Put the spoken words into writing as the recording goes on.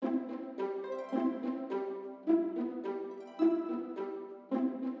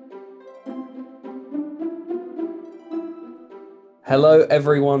Hello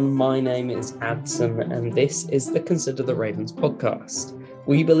everyone, my name is Adson and this is the Consider the Ravens podcast.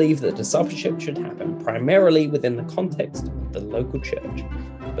 We believe that discipleship should happen primarily within the context of the local church,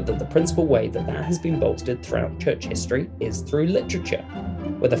 but that the principal way that has been bolstered throughout church history is through literature,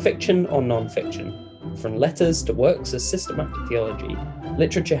 whether fiction or non-fiction. From letters to works of systematic theology,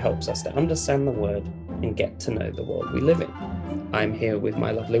 literature helps us to understand the word and get to know the world we live in. I'm here with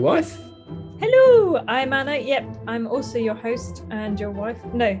my lovely wife. Hello, I'm Anna. Yep, I'm also your host and your wife.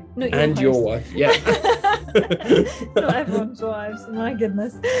 No, not your and host. Your wife, yeah. Not everyone's wives, my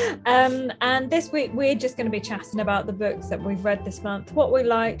goodness. And this week we're just going to be chatting about the books that we've read this month, what we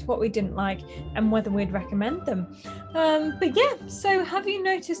liked, what we didn't like, and whether we'd recommend them. But yeah, so have you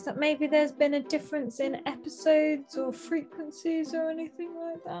noticed that maybe there's been a difference in episodes or frequencies or anything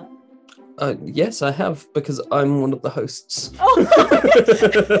like that? Yes, I have, because I'm one of the hosts. Oh, it's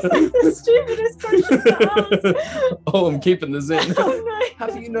like the stupidest question to ask. Oh, I'm keeping this in. Oh, no.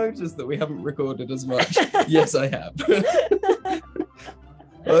 Have you noticed that we haven't recorded as much? Yes, I have.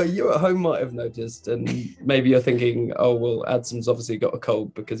 You at home might have noticed, and maybe you're thinking, oh, well, Adson's obviously got a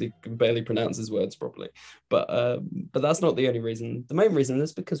cold because he can barely pronounce his words properly. But that's not the only reason. The main reason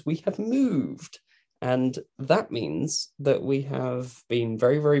is because we have moved. And that means that we have been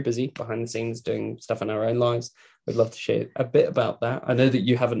very, very busy behind the scenes doing stuff in our own lives. We'd love to share a bit about that. I know that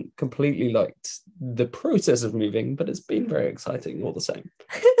you haven't completely liked the process of moving, but it's been very exciting all the same.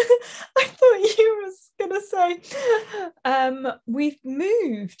 I thought you was going to say, we've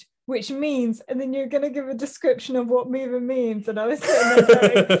moved, which means, and then you're going to give a description of what moving means. And I was sitting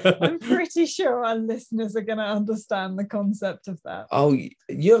there going, I'm pretty sure our listeners are going to understand the concept of that. Oh,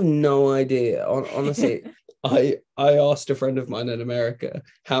 you have no idea. Honestly, I asked a friend of mine in America,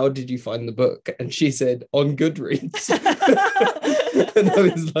 how did you find the book? And she said, on Goodreads. And I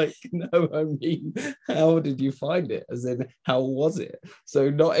was like, no, I mean, how did you find it? As in, how was it? So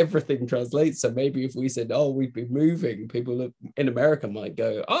not everything translates. So maybe if we said, oh, we've been moving, people in America might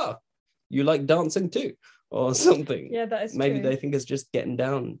go, you like dancing too, or something. Yeah, that is maybe true. They think it's just getting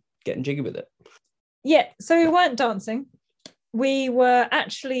jiggy with it. Yeah, so we weren't dancing. We were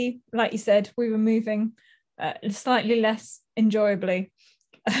actually, like you said, we were moving slightly less enjoyably.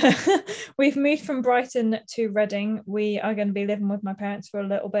 We've moved from Brighton to Reading. We are going to be living with my parents for a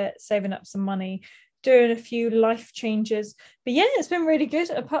little bit, saving up some money, doing a few life changes. But yeah, it's been really good.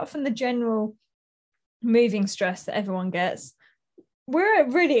 Apart from the general moving stress that everyone gets, we're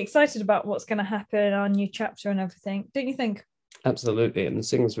really excited about what's going to happen in our new chapter and everything. Don't you think? Absolutely. And as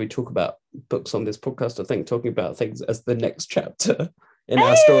soon as we talk about books on this podcast, I think talking about things as the next chapter in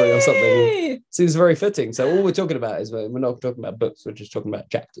our story or something seems very fitting. So all we're talking about is we're not talking about books, we're just talking about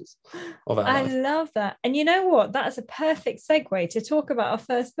chapters of our life. Love that. And you know what? That's a perfect segue to talk about our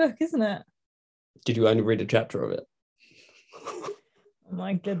first book, isn't it? Did you only read a chapter of it? Oh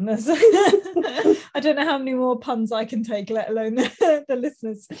my goodness. I don't know how many more puns I can take, let alone the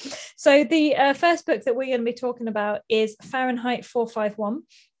listeners. So the first book that we're going to be talking about is Fahrenheit 451.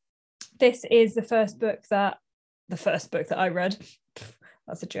 This is the first book that I read.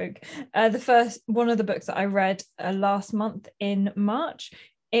 That's a joke. One of the books that I read last month in March.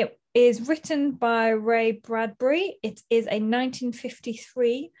 It is written by Ray Bradbury. It is a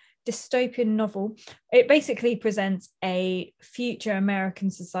 1953 dystopian novel. It basically presents a future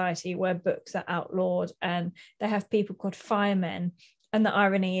American society where books are outlawed and they have people called firemen. And the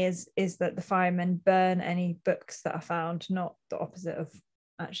irony is that the firemen burn any books that are found, not the opposite of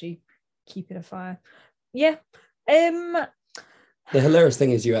actually keeping a fire. Yeah. The hilarious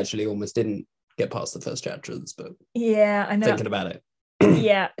thing is you actually almost didn't get past the first chapter of this book. Yeah, I know. Thinking about it.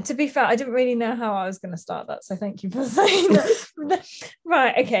 Yeah, to be fair, I didn't really know how I was going to start that, so thank you for saying that.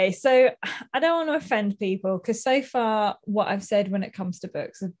 Right, okay, so I don't want to offend people because so far what I've said when it comes to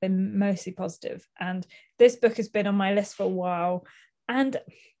books has been mostly positive, and this book has been on my list for a while, and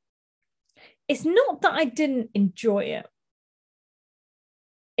it's not that I didn't enjoy it.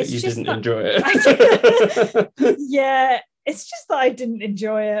 It's just didn't enjoy it. Yeah, it's just that I didn't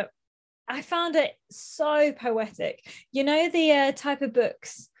enjoy it. I found it so poetic. You know, the type of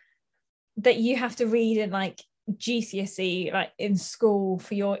books that you have to read in like GCSE, like in school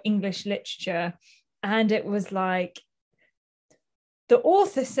for your English literature. And it was like, the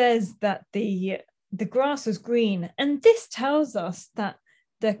author says that the grass was green. And this tells us that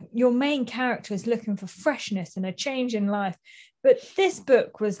your main character is looking for freshness and a change in life. But this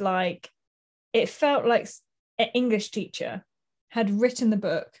book was like, it felt like an English teacher had written the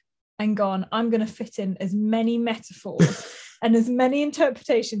book and gone, I'm going to fit in as many metaphors and as many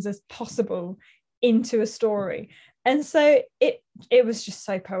interpretations as possible into a story. And so it was just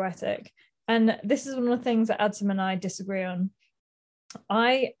so poetic. And this is one of the things that Adam and I disagree on.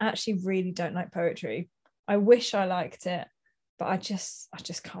 I actually really don't like poetry. I wish I liked it, but I just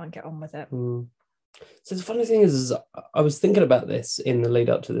can't get on with it. So the funny thing is I was thinking about this in the lead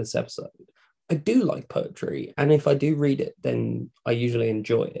up to this episode. I do like poetry, and if I do read it, then I usually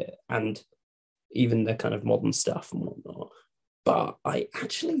enjoy it, and even the kind of modern stuff and whatnot. But I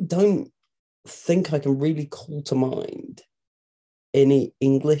actually don't think I can really call to mind any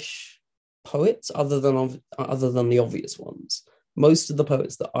English poets other than the obvious ones. Most of the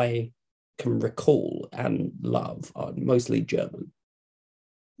poets that I can recall and love are mostly German.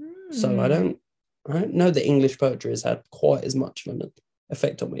 So I don't know that English poetry has had quite as much of an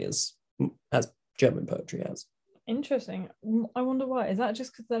effect on me as German poetry has. Interesting. I wonder why. Is that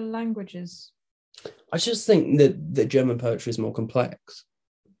just because the languages? I just think that the German poetry is more complex,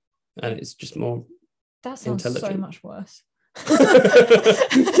 and it's just more. That sounds so much worse.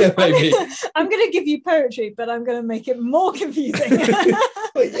 Yeah, maybe. I'm going to give you poetry, but I'm going to make it more confusing.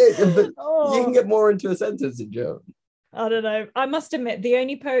 but you can get more into a sentence in German. I don't know. I must admit, the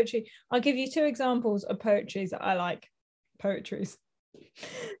only poetry, I'll give you 2 examples of poetries that I like. Poetries.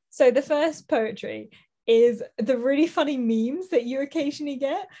 So the first poetry is the really funny memes that you occasionally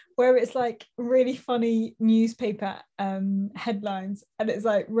get, where it's like really funny newspaper headlines, and it's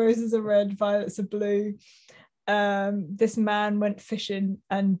like roses are red, violets are blue. This man went fishing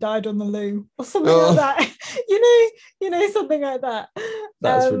and died on the loo, or something like that. you know, something like that.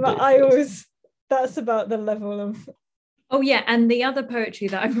 That's that's about the level of. Oh yeah, and the other poetry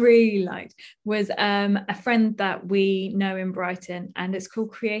that I really liked was a friend that we know in Brighton, and it's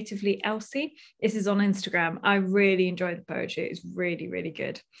called Creatively Elsie. This is on Instagram. I really enjoyed the poetry. It's really, really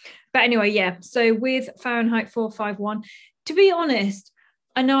good. But anyway, yeah, so with Fahrenheit 451, to be honest,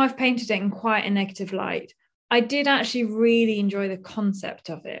 I know I've painted it in quite a negative light. I did actually really enjoy the concept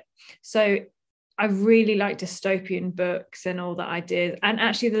of it. So I really like dystopian books and all that I did. And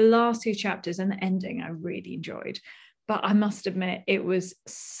actually the last 2 chapters and the ending I really enjoyed. But I must admit, it was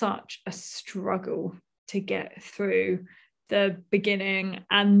such a struggle to get through the beginning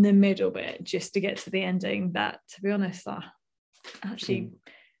and the middle bit just to get to the ending that, to be honest, I actually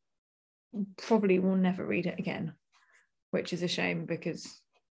probably will never read it again, which is a shame because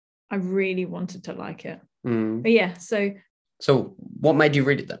I really wanted to like it. But yeah, so what made you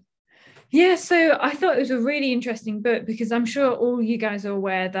read it then? Yeah, so I thought it was a really interesting book because I'm sure all you guys are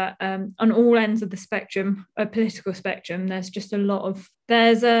aware that on all ends of the spectrum, a political spectrum, there's just a lot of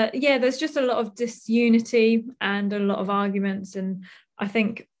disunity and a lot of arguments. And I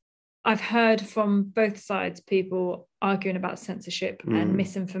think I've heard from both sides people arguing about censorship and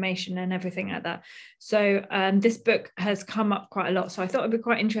misinformation and everything like that. So this book has come up quite a lot. So I thought it'd be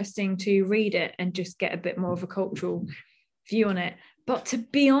quite interesting to read it and just get a bit more of a cultural view on it. But to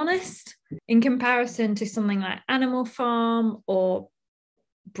be honest, in comparison to something like Animal Farm or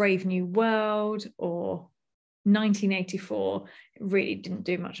Brave New World or 1984, it really didn't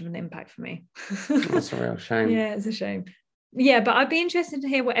do much of an impact for me. That's a real shame. Yeah, it's a shame. Yeah, but I'd be interested to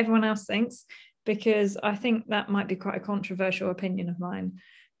hear what everyone else thinks, because I think that might be quite a controversial opinion of mine,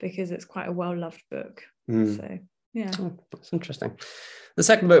 because it's quite a well-loved book. So yeah. Oh, that's interesting. The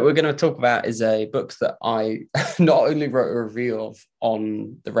second book we're going to talk about is a book that I not only wrote a review of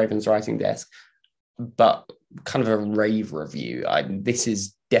on the Ravens Writing Desk, but kind of a rave review. This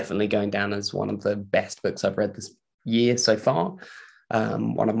is definitely going down as one of the best books I've read this year so far.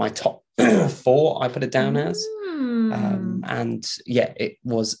 One of my top 4, I put it down as. And yeah, it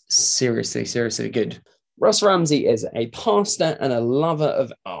was seriously good. Russ Ramsey is a pastor and a lover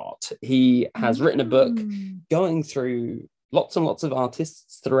of art. He has written a book going through lots and lots of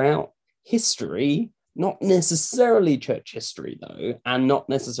artists throughout history, not necessarily church history though, and not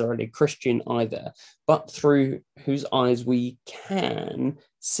necessarily Christian either, but through whose eyes we can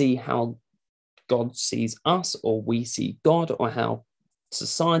see how God sees us, or we see God, or how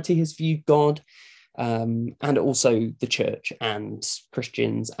society has viewed God. And also the church and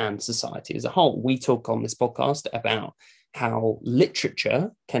Christians and society as a whole. We talk on this podcast about how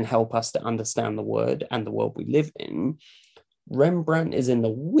literature can help us to understand the word and the world we live in. Rembrandt is in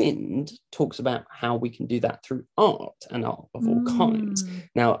the Wind talks about how we can do that through art, and art of all kinds.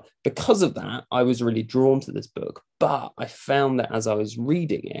 Now, because of that, I was really drawn to this book, but I found that as I was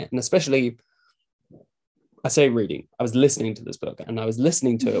reading it, and especially I say reading, I was listening to this book, and I was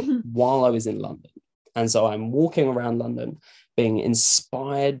listening to it while I was in London. And so I'm walking around London being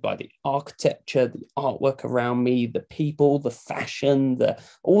inspired by the architecture, the artwork around me, the people, the fashion,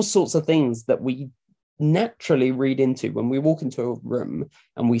 all sorts of things that we naturally read into when we walk into a room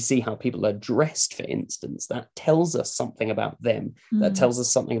and we see how people are dressed, for instance. That tells us something about them. That tells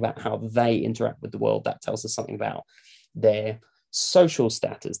us something about how they interact with the world. That tells us something about their social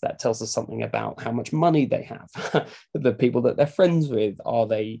status. That tells us something about how much money they have. The people that they're friends with, are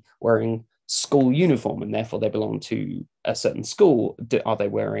they wearing school uniform and therefore they belong to a certain school? Are they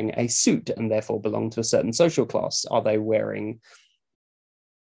wearing a suit and therefore belong to a certain social class? Are they wearing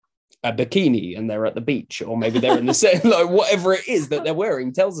a bikini and they're at the beach, or maybe they're in the same, like whatever it is that they're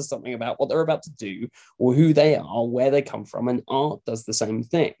wearing tells us something about what they're about to do or who they are, where they come from. And art does the same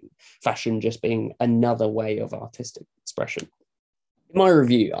thing, fashion just being another way of artistic expression. In my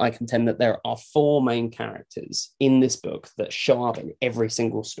review, I contend that there are 4 main characters in this book that show up in every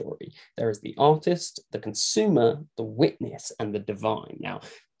single story. There is the artist, the consumer, the witness, and the divine. Now,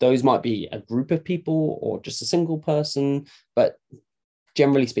 those might be a group of people or just a single person, but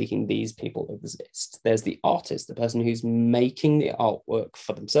generally speaking, these people exist. There's the artist, the person who's making the artwork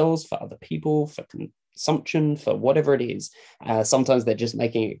for themselves, for other people, for consumption, for whatever it is. Sometimes they're just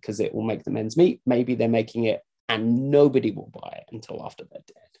making it because it will make them ends meet. Maybe they're making it and nobody will buy it until after they're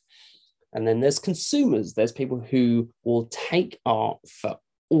dead. And then there's consumers. There's people who will take art for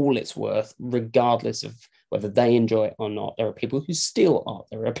all it's worth, regardless of whether they enjoy it or not. There are people who steal art.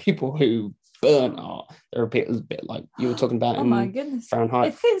 There are people who burn art. There are people, a bit like you were talking about oh my goodness, Fahrenheit.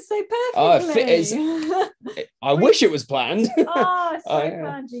 It fits so perfectly. Oh, I wish it was planned. Oh, it's so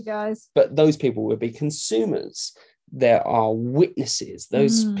planned, you guys. But those people would be consumers. There are witnesses,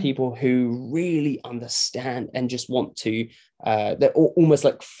 those people who really understand and just want to, they're almost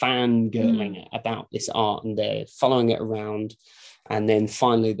like fangirling about this art and they're following it around. And then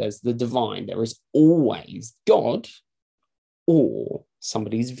finally, there's the divine. There is always God or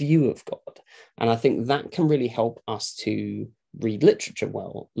somebody's view of God. And I think that can really help us to read literature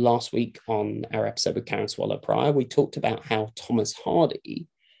well. Last week on our episode with Karen Swallow Prior, we talked about how Thomas Hardy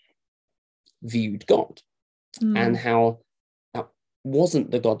viewed God. And how that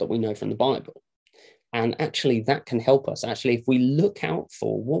wasn't the God that we know from the Bible. And actually, that can help us. Actually, if we look out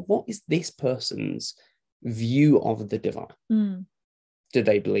for what is this person's view of the divine? Do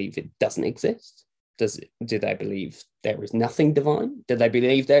they believe it doesn't exist? Do they believe there is nothing divine? Do they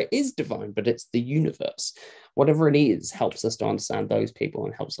believe there is divine, but it's the universe? Whatever it is helps us to understand those people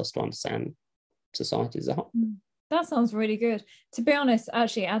and helps us to understand society as a whole. That sounds really good. To be honest,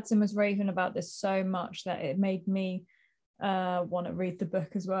 actually, Adson was raving about this so much that it made me want to read the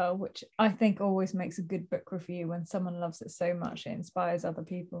book as well, which I think always makes a good book review when someone loves it so much, it inspires other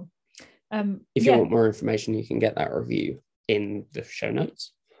people. If you want more information, you can get that review in the show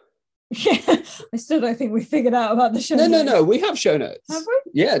notes. Yeah, I still don't think we figured out about the show notes. No, we have show notes. Have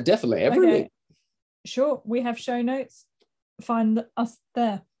we? Yeah, definitely. Every week. Sure, we have show notes. Find us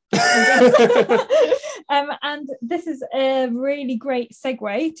there. And this is a really great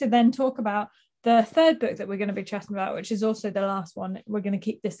segue to then talk about the third book that we're going to be chatting about, which is also the last one. We're going to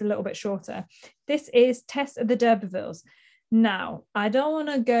keep this a little bit shorter. This is Tess of the D'Urbervilles. Now, I don't want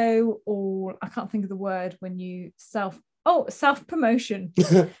to go all, I can't think of the word when you self-promotion,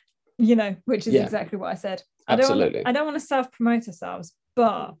 which is exactly what I said. Absolutely. I don't want to self-promote ourselves,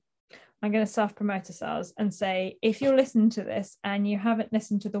 but I'm going to self-promote ourselves and say, if you're listening to this and you haven't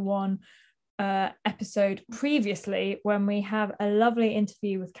listened to the one episode previously when we have a lovely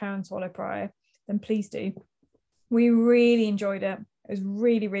interview with Karen Swallow Prior, then please do. We really enjoyed it. It was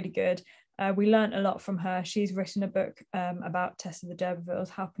really, really good. We learned a lot from her. She's written a book about Tess of the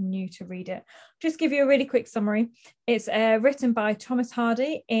D'Urbervilles, helping you to read it. Just give you a really quick summary. It's written by Thomas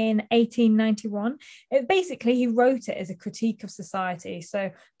Hardy in 1891. Basically, he wrote it as a critique of society.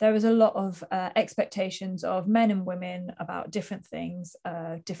 So there was a lot of expectations of men and women about different things,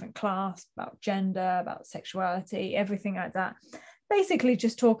 different class, about gender, about sexuality, everything like that. Basically,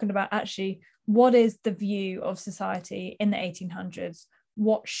 just talking about actually what is the view of society in the 1800s.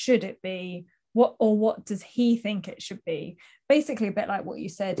 What should it be? What does he think it should be? Basically, a bit like what you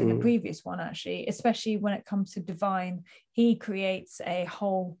said in the previous one, actually, especially when it comes to divine, he creates a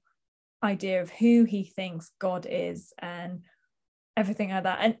whole idea of who he thinks God is and everything like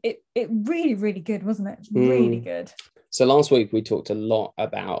that. And it really, really good, wasn't it? Really good. So last week we talked a lot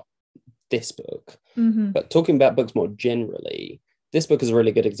about this book, but talking about books more generally, this book is a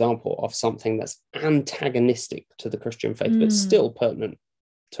really good example of something that's antagonistic to the Christian faith, but still pertinent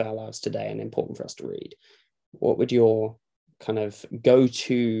to our lives today and important for us to read. What would your kind of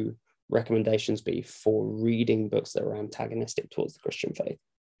go-to recommendations be for reading books that are antagonistic towards the Christian faith?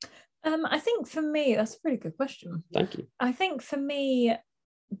 I think for me, that's a pretty good question. Thank you. I think for me,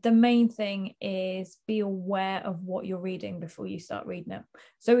 the main thing is be aware of what you're reading before you start reading it.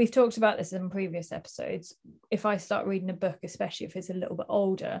 So we've talked about this in previous episodes. If I start reading a book, especially if it's a little bit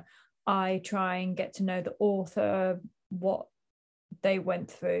older, I try and get to know the author, what they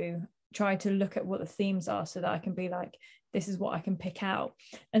went through, try to look at what the themes are so that I can be like, this is what I can pick out.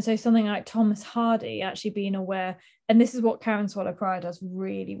 And so something like Thomas Hardy actually being aware, and this is what Karen Swallow Prior does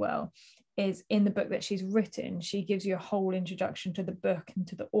really well, is in the book that she's written, she gives you a whole introduction to the book and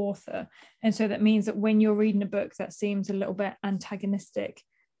to the author. And so that means that when you're reading a book that seems a little bit antagonistic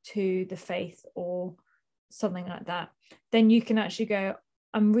to the faith or something like that, then you can actually go,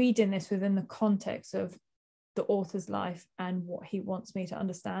 I'm reading this within the context of the author's life and what he wants me to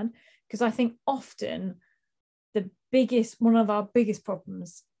understand. Because I think often one of our biggest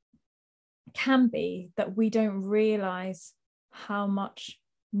problems can be that we don't realize how much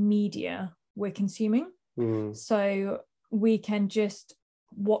media we're consuming. So we can just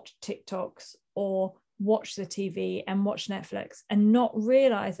watch TikToks or watch the TV and watch Netflix and not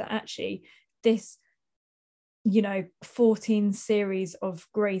realize that actually this 14 series of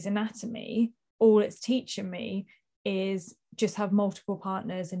Grey's Anatomy, all it's teaching me is just have multiple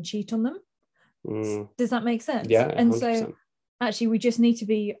partners and cheat on them. Does that make sense? Yeah, 100%. And so actually we just need to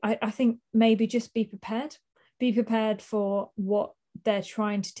be, I think maybe just be prepared for what they're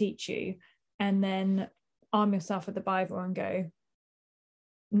trying to teach you, and then arm yourself with the Bible and go,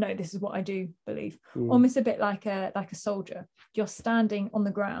 no, this is what I do believe. Almost a bit like a soldier. You're standing on the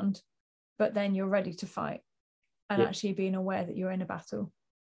ground, but then you're ready to fight, and actually being aware that you're in a battle.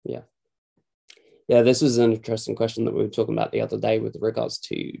 Yeah, this was an interesting question that we were talking about the other day with regards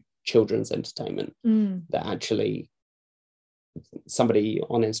to children's entertainment. That actually somebody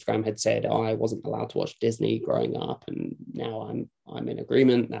on Instagram had said, I wasn't allowed to watch Disney growing up, and now I'm in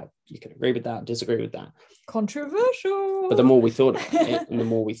agreement. Now you can agree with that, disagree with that. Controversial. But the more we thought about it, and the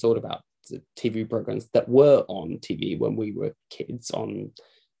more we thought about the TV programs that were on TV when we were kids, on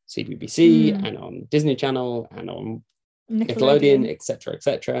CBBC and on Disney Channel and on Nickelodeon,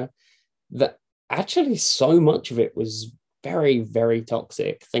 etc., that actually so much of it was very, very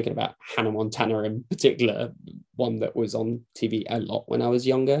toxic. Thinking about Hannah Montana in particular, one that was on TV a lot when I was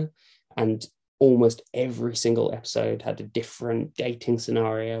younger, and almost every single episode had a different dating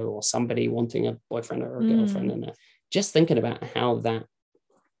scenario or somebody wanting a boyfriend or a girlfriend. And just thinking about how that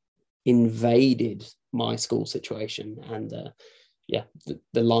invaded my school situation and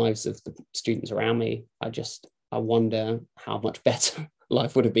the lives of the students around me, I wonder how much better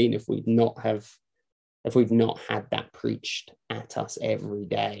life would have been if we've not had that preached at us every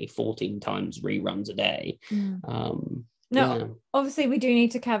day, 14 times reruns a day. Obviously we do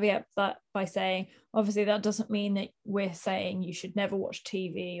need to caveat that by saying, obviously that doesn't mean that we're saying you should never watch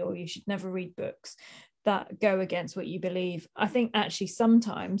TV or you should never read books that go against what you believe. I think actually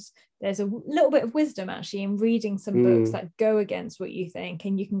sometimes there's a little bit of wisdom actually in reading some books that go against what you think,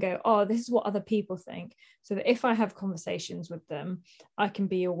 and you can go, oh, this is what other people think, so that if I have conversations with them, I can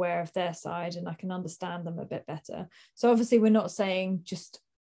be aware of their side and I can understand them a bit better. So obviously we're not saying just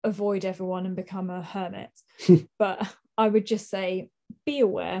avoid everyone and become a hermit, but I would just say be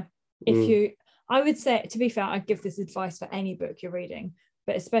aware. I would say, to be fair, I'd give this advice for any book you're reading,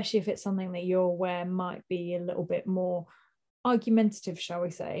 but especially if it's something that you're aware might be a little bit more argumentative, shall we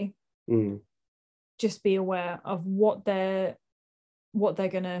say, just be aware of what they're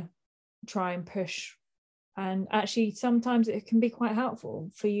going to try and push. And actually sometimes it can be quite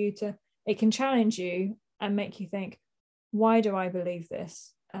helpful for you it can challenge you and make you think, why do I believe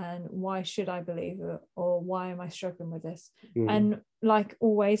this? And why should I believe it? Or why am I struggling with this? And like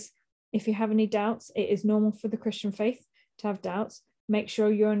always, if you have any doubts, it is normal for the Christian faith to have doubts. Make sure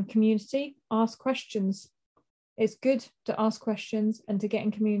you're in community, ask questions. It's good to ask questions and to get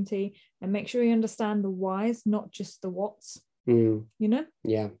in community, and make sure you understand the whys, not just the whats.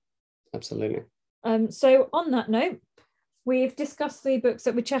 Yeah, absolutely. So on that note, we've discussed the books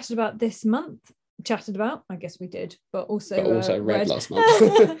that we chatted about this month. I guess we did, but also read last month.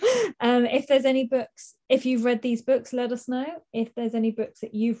 If there's any books, if you've read these books, let us know. If there's any books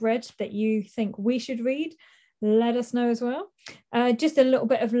that you've read that you think we should read, let us know as well. Just a little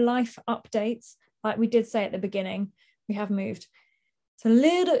bit of life updates. Like we did say at the beginning, we have moved.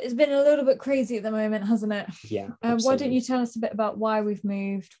 It's been a little bit crazy at the moment, hasn't it? Yeah. Why don't you tell us a bit about why we've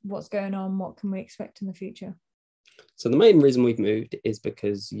moved, what's going on, what can we expect in the future? So the main reason we've moved is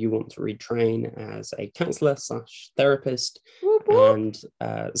because you want to retrain as a counsellor / therapist. Whoop, whoop.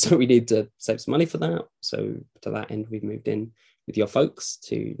 And so we need to save some money for that. So to that end, we've moved in with your folks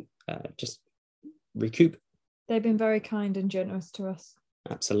to just recoup. They've been very kind and generous to us.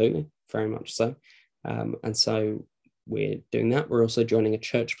 Absolutely, very much so. And so we're doing that. We're also joining a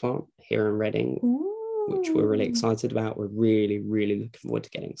church plant here in Reading, which we're really excited about. We're really, really looking forward to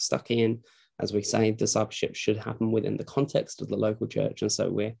getting stuck in. As we say, discipleship should happen within the context of the local church. And so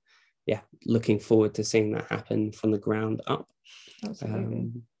we're, looking forward to seeing that happen from the ground up.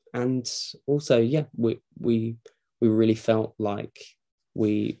 Absolutely. And also, we we really felt like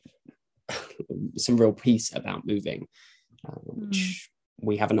some real peace about moving, which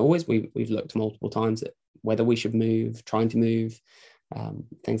we haven't always. We've looked multiple times at whether we should move, trying to move,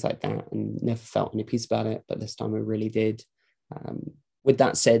 things like that, and never felt any peace about it. But this time we really did. With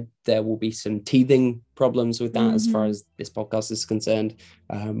that said, there will be some teething problems with that as far as this podcast is concerned.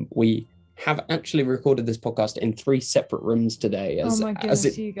 We have actually recorded this podcast in 3 separate rooms today. Oh my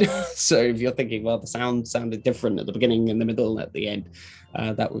goodness, you guys. So if you're thinking, well, the sound sounded different at the beginning, in the middle, and at the end,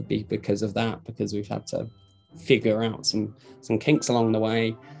 that would be because of that, because we've had to figure out some kinks along the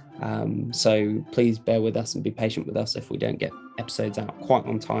way. So please bear with us and be patient with us if we don't get episodes out quite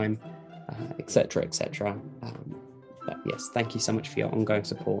on time, etc., etc. But yes, thank you so much for your ongoing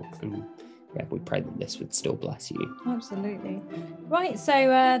support, and yeah, we pray that this would still bless you. Absolutely. Right,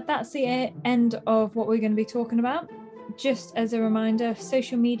 so that's the end of what we're going to be talking about. Just as a reminder,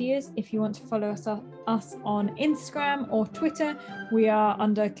 social medias, if you want to follow us on Instagram or Twitter, we are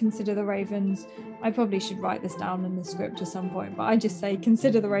under Consider the Ravens. I probably should write this down in the script at some point, but I just say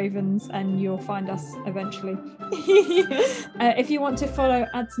Consider the Ravens and you'll find us eventually. If you want to follow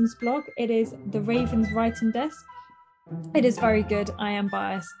Adson's blog, it is The Ravens Writing Desk. It is very good. I am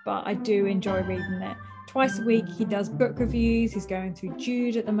biased, but I do enjoy reading it. Twice a week he does book reviews. He's going through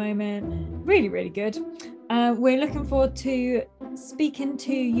Jude at the moment. Really, really good. We're looking forward to speaking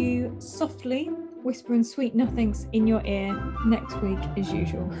to you softly, whispering sweet nothings in your ear next week as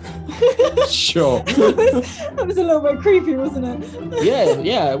usual. Sure. That was a little bit creepy, wasn't it?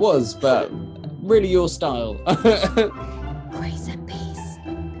 Yeah, it was, but really your style. Grace and peace.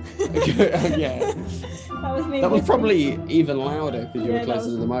 Yeah. That was me. That was probably even louder because you were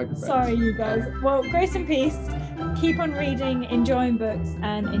closer to the microphone. Sorry, you guys. Well, grace and peace. Keep on reading, enjoying books,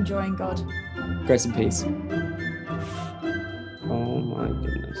 and enjoying God. Grace and peace. Oh my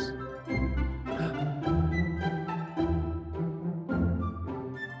goodness.